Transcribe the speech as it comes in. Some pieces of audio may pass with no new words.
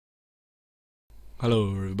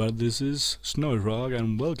Hello everybody, this is SnowiiFrog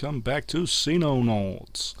and welcome back to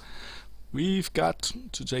Xenonauts. We've got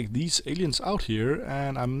to take these aliens out here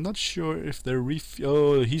and I'm not sure if they're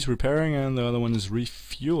he's repairing and the other one is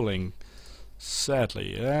refueling,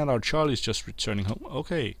 sadly. And our Charlie's just returning home.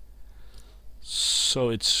 Okay, so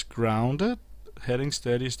it's grounded, heading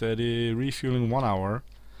steady, refueling 1 hour.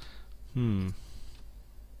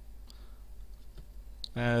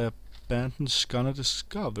 Abandoned scanner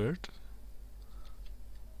discovered.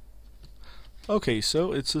 Okay,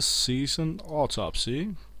 so it's a seasoned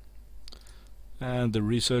autopsy, and the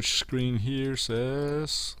research screen here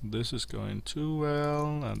says this is going too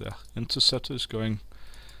well, and the interceptor is going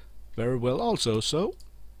very well also. So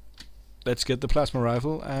let's get the plasma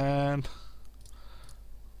rifle, and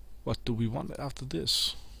what do we want after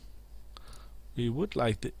this? We would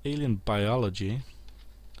like the alien biology,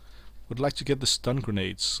 would like to get the stun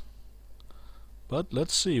grenades, but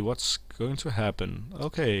let's see what's going to happen.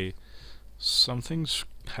 Okay. Something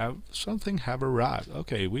have arrived.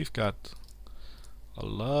 Okay, we've got a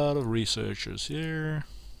lot of researchers here,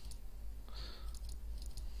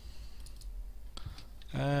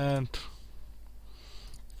 and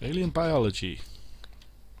alien biology,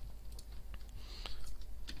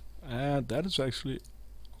 and that is actually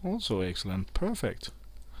also excellent. Perfect.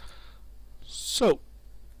 So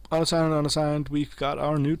unassigned, we've got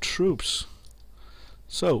our new troops.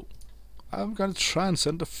 So I'm gonna try and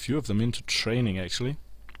send a few of them into training, actually.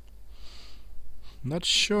 Not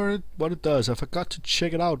sure what it does. I forgot to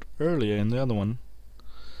check it out earlier in the other one.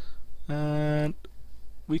 And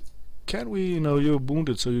you're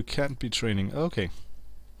wounded, so you can't be training. Okay.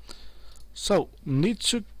 So, need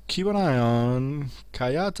to keep an eye on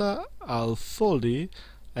Kayata, Alfoldi,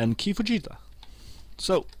 and Kifujita.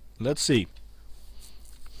 So, let's see.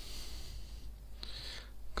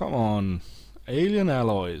 Come on. Alien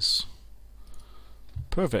alloys.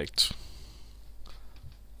 Perfect.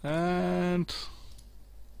 And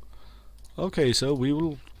okay, so we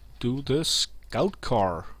will do the scout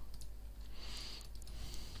car.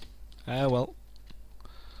 Well,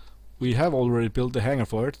 we have already built the hangar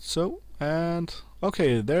for it. So, and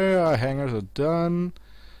okay, there our hangars are done,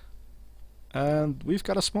 and we've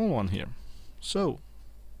got a small one here. So,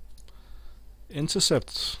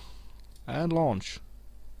 intercept and launch.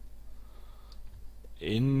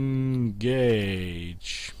 Engage.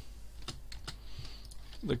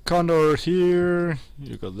 The condor here,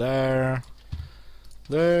 you go there,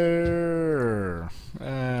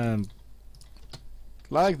 and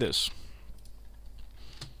like this,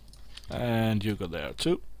 and you go there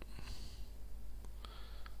too,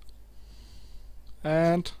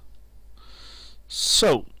 and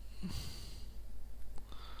so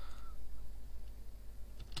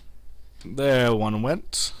there one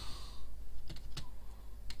went.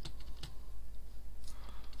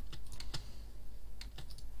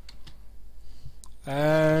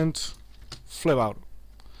 And flip out.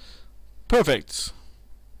 Perfect.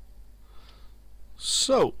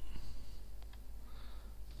 So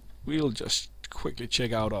we'll just quickly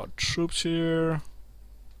check out our troops here,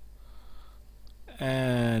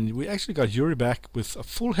 and we actually got Yuri back with a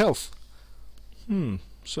full health.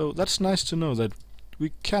 So that's nice to know that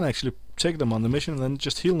we can actually take them on the mission and then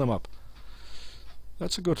just heal them up.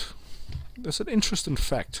 That's an interesting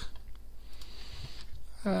fact.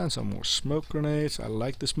 And some more smoke grenades. I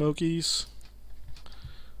like the smokies.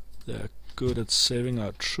 They're good at saving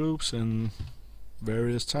our troops in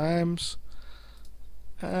various times.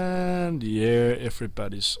 And yeah,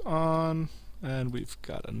 everybody's on. And we've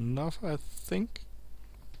got enough, I think.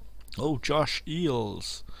 Oh, Josh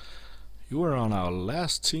Eels. You were on our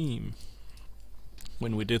last team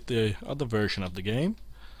when we did the other version of the game.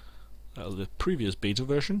 The previous beta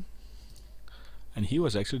version. And he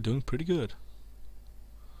was actually doing pretty good.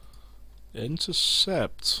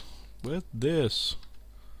 Intercept with this.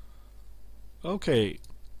 Okay,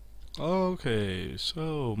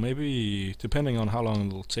 so maybe depending on how long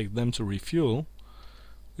it'll take them to refuel,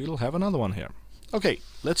 we'll have another one here. Okay,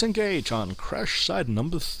 let's engage on crash site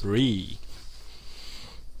number 3.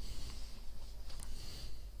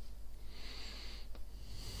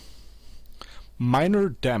 Minor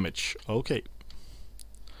damage. Okay,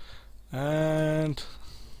 and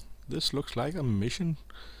this looks like a mission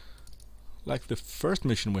like the first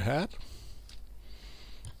mission we had.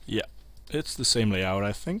 Yeah, it's the same layout,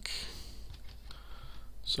 I think.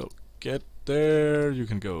 So get there, you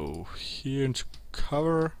can go here into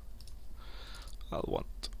cover. I'll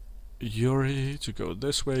want Yuri to go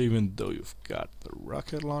this way, even though you've got the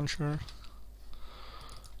rocket launcher.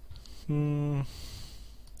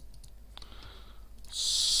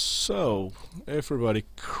 So, everybody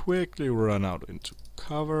quickly run out into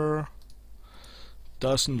cover.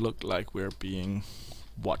 Doesn't look like we're being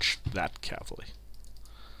watched that carefully.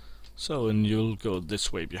 So, and you'll go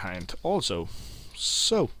this way behind also.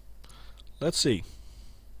 So, let's see.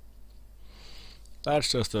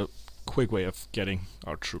 That's just a quick way of getting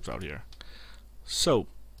our troops out here. So,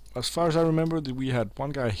 as far as I remember, we had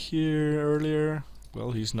one guy here earlier.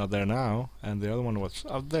 Well, he's not there now, and the other one was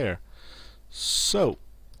out there. So,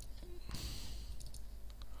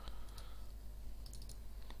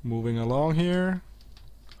 moving along here,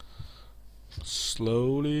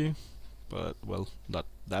 slowly, but well, not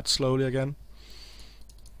that slowly again.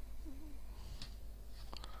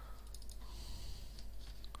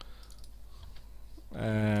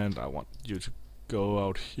 And I want you to go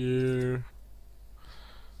out here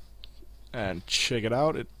and check it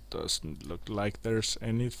out. It doesn't look like there's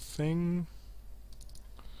anything.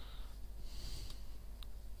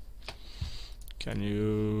 Can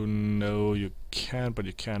you? No, you can't, but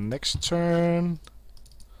you can next turn.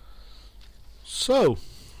 So,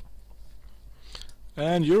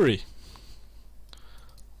 and Yuri,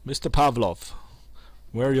 Mr. Pavlov,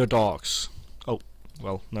 where are your dogs? Oh,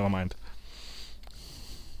 well, never mind.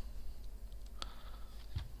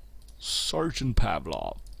 Sergeant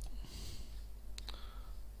Pavlov.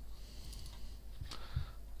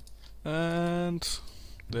 And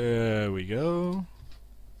there we go.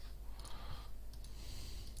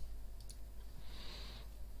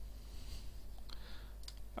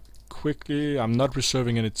 Quickly, I'm not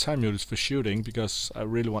reserving any time units for shooting because I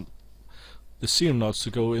really want the Xenonauts to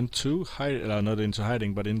go into not into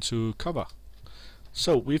hiding, but into cover.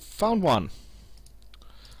 So we found one.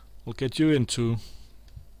 We'll get you into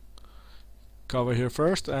cover here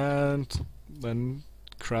first, and then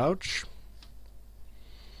crouch.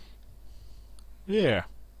 Yeah.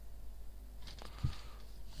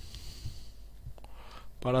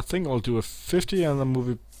 But I think I'll do a 50 and then move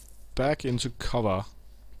it back into cover.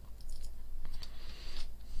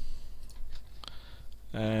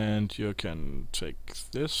 And you can take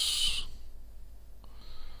this.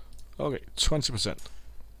 Okay, 20%.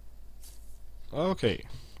 Okay,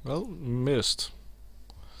 well, missed.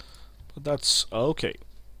 But that's okay.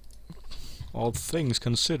 All things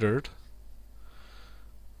considered.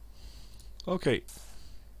 Okay.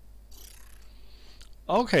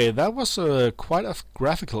 Okay, that was quite a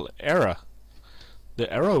graphical error.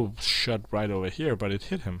 The arrow shot right over here, but it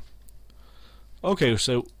hit him. Okay,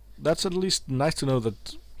 so that's at least nice to know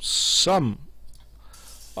that some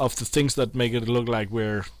of the things that make it look like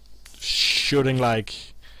we're shooting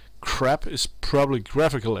like crap is probably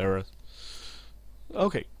graphical error.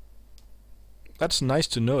 Okay. That's nice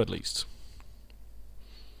to know at least.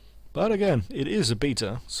 But again, it is a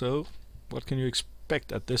beta, so what can you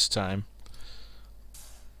expect at this time?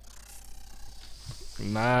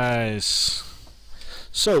 Nice.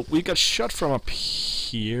 So, we got shot from up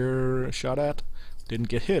here, shot at. Didn't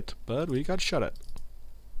get hit, but we got shot at.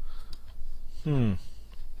 Don't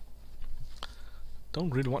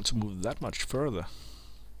really want to move that much further.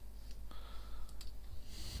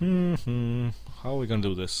 How are we gonna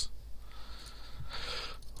do this?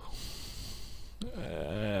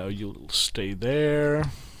 You'll stay there.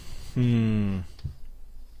 Need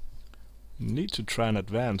to try and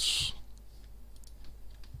advance.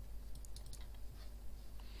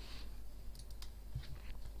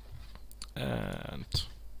 And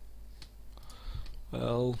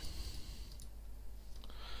well,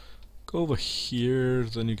 go over here,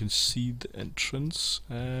 then you can see the entrance.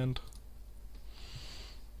 And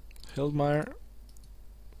Hildmeyer,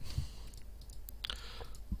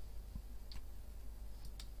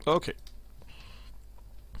 okay,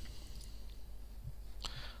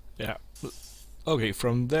 yeah, okay,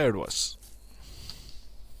 from there it was.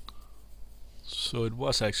 So it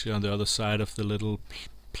was actually on the other side of the little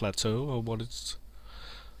plateau, or what it's.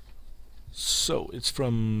 So it's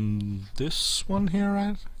from this one here,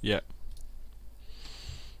 right? Yeah.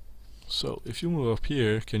 So if you move up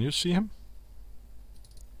here, can you see him?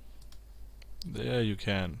 There you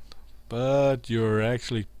can, but you're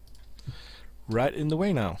actually right in the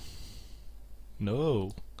way now.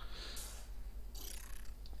 No.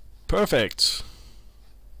 Perfect.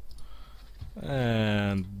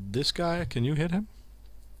 And this guy, can you hit him?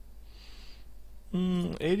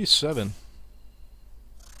 87.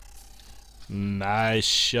 Nice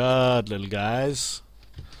shot, little guys.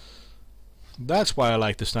 That's why I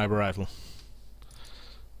like the sniper rifle.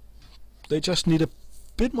 They just need a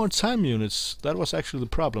bit more time units. That was actually the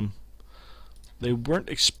problem. They weren't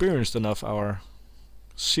experienced enough, our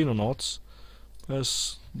Xenonauts,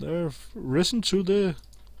 because they've risen to the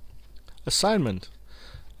assignment.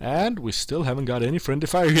 And we still haven't got any friendly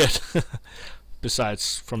fire yet.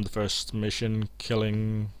 Besides from the first mission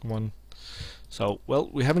killing one. So, well,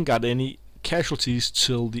 we haven't got any casualties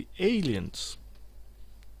till the aliens.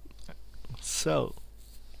 So,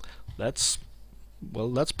 that's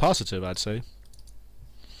positive, I'd say.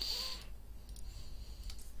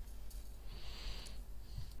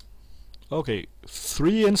 Okay,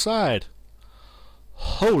 3 inside.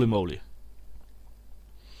 Holy moly.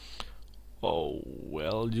 Oh,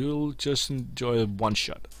 well, you'll just enjoy one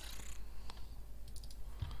shot.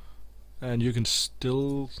 And you can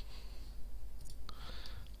still...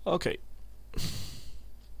 Okay.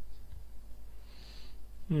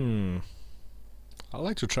 I'd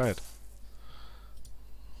like to try it.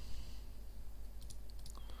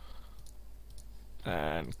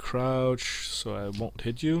 And crouch so I won't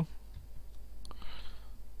hit you.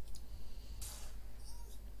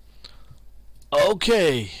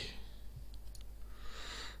 Okay.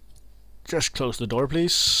 Just close the door,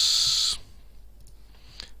 please.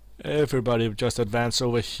 Everybody just advance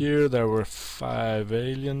over here. There were 5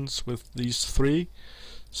 aliens with these 3.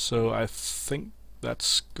 So I think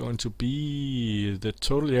that's going to be the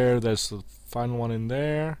total area. There's the final one in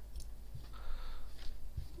there.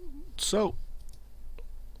 So,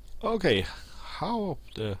 okay, how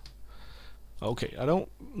the... Okay, I don't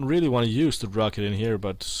really want to use the rocket in here,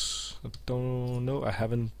 but I don't know, I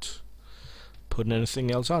haven't put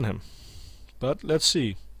anything else on him. But let's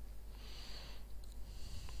see.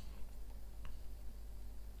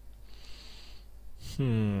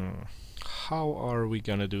 How are we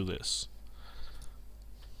gonna do this?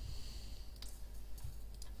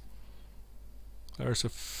 There's a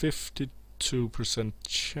 52%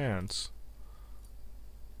 chance.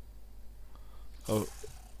 Oh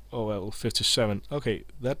well, 57. Okay,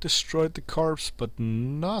 that destroyed the corpse, but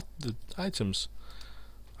not the items.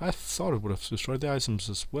 I thought it would have destroyed the items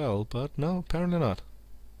as well, but no, apparently not.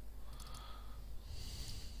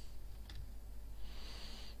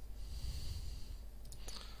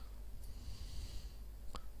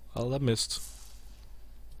 Well, that missed.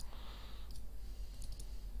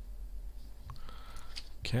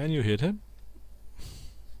 Can you hit him?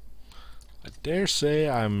 I dare say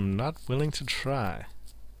I'm not willing to try.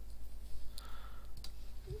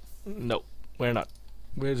 No, we're not.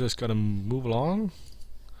 We're just gonna move along.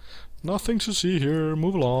 Nothing to see here.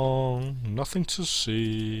 Move along. Nothing to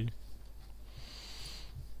see.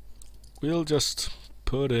 We'll just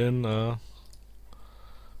put in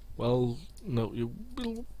well, no,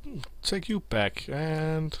 we'll take you back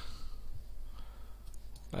and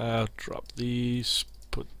drop these,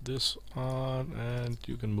 put this on, and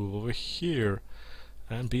you can move over here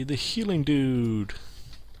and be the healing dude.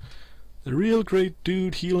 The real great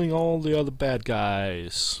dude healing all the other bad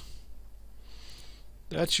guys.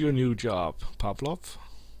 That's your new job, Pavlov.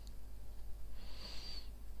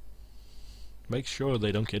 Make sure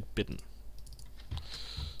they don't get bitten.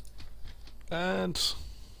 And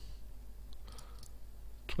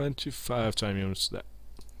 25 time units that.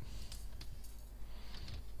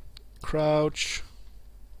 Crouch.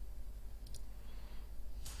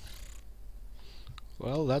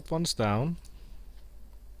 Well, that one's down.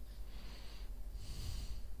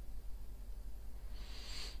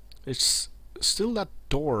 It's still that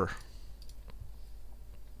door.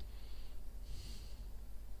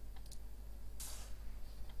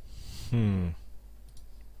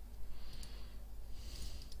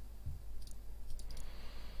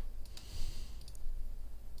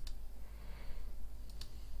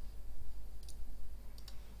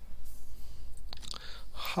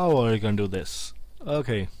 How are you gonna do this?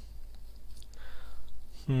 Okay.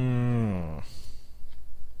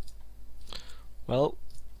 Well,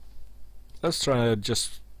 let's try to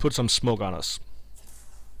just put some smoke on us.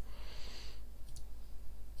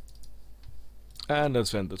 And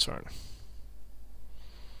let's end the turn.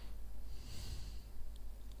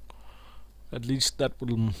 At least that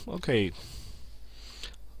will... Okay.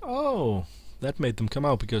 Oh, that made them come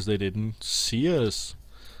out because they didn't see us.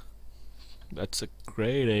 That's a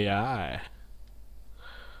great AI.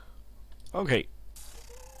 Okay.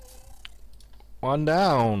 One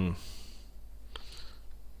down.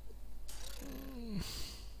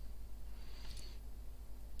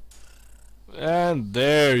 And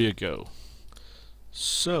there you go.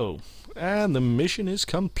 So, and the mission is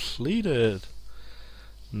completed.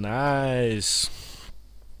 Nice.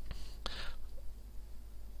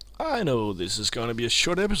 I know this is gonna be a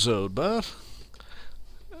short episode, but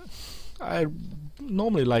I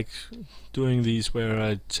normally like doing these where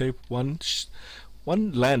I take one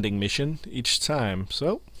landing mission each time.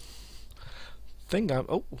 So, think I'm...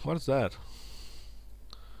 Oh, what is that?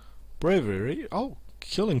 Bravery. Okay.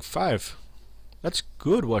 killing 5. That's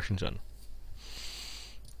good, Washington.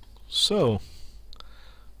 So,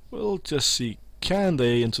 we'll just see, can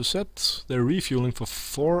they intercept? They're refueling for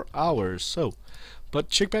 4 hours, so. But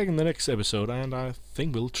check back in the next episode, and I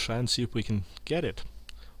think we'll try and see if we can get it.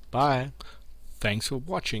 Bye! Thanks for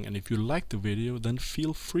watching, and if you liked the video, then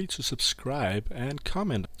feel free to subscribe and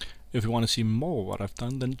comment. If you want to see more of what I've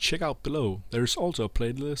done, then check out below. There's also a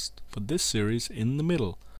playlist for this series in the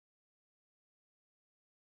middle.